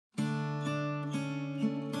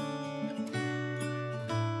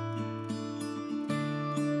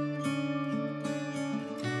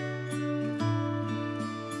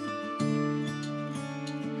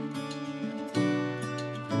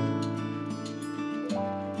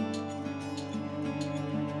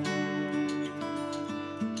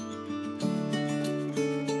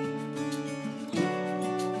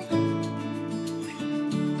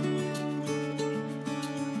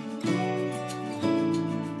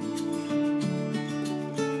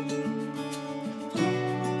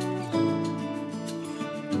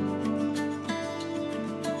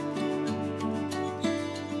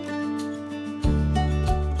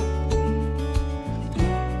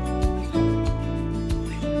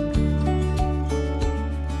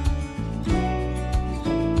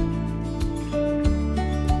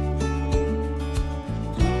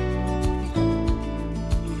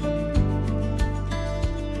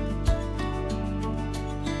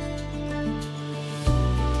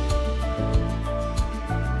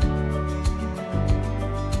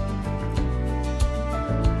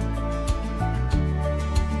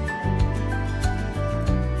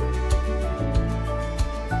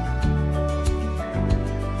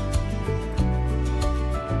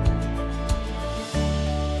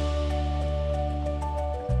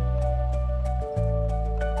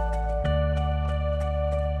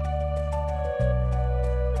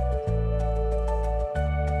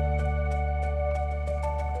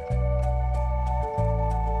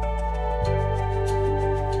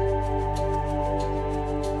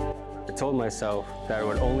told myself that I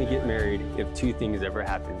would only get married if two things ever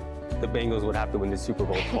happened. The Bengals would have to win the Super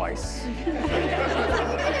Bowl twice.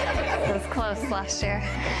 That was close last year.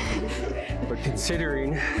 But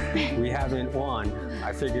considering we haven't won,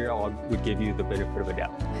 I figured I would give you the benefit of a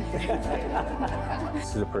doubt. This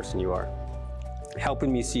is the person you are,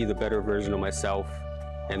 helping me see the better version of myself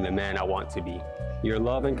and the man I want to be. Your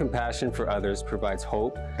love and compassion for others provides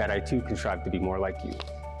hope that I too can strive to be more like you.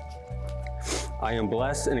 I am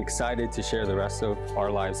blessed and excited to share the rest of our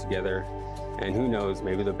lives together, and who knows,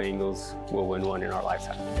 maybe the Bengals will win one in our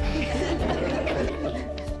lifetime.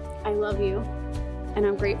 I love you, and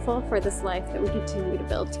I'm grateful for this life that we continue to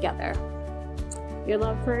build together. Your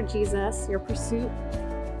love for Jesus, your pursuit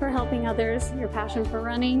for helping others, your passion for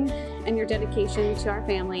running, and your dedication to our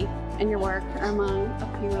family and your work are among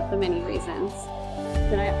a few of the many reasons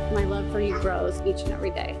that my love for you grows each and every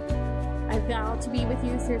day. I vow to be with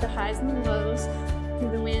you through the highs and the lows,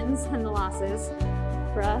 through the wins and the losses,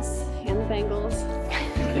 for us and the Bengals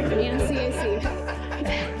and CAC.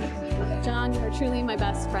 Jon, you are truly my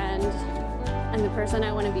best friend and the person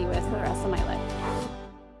I want to be with for the rest of my life.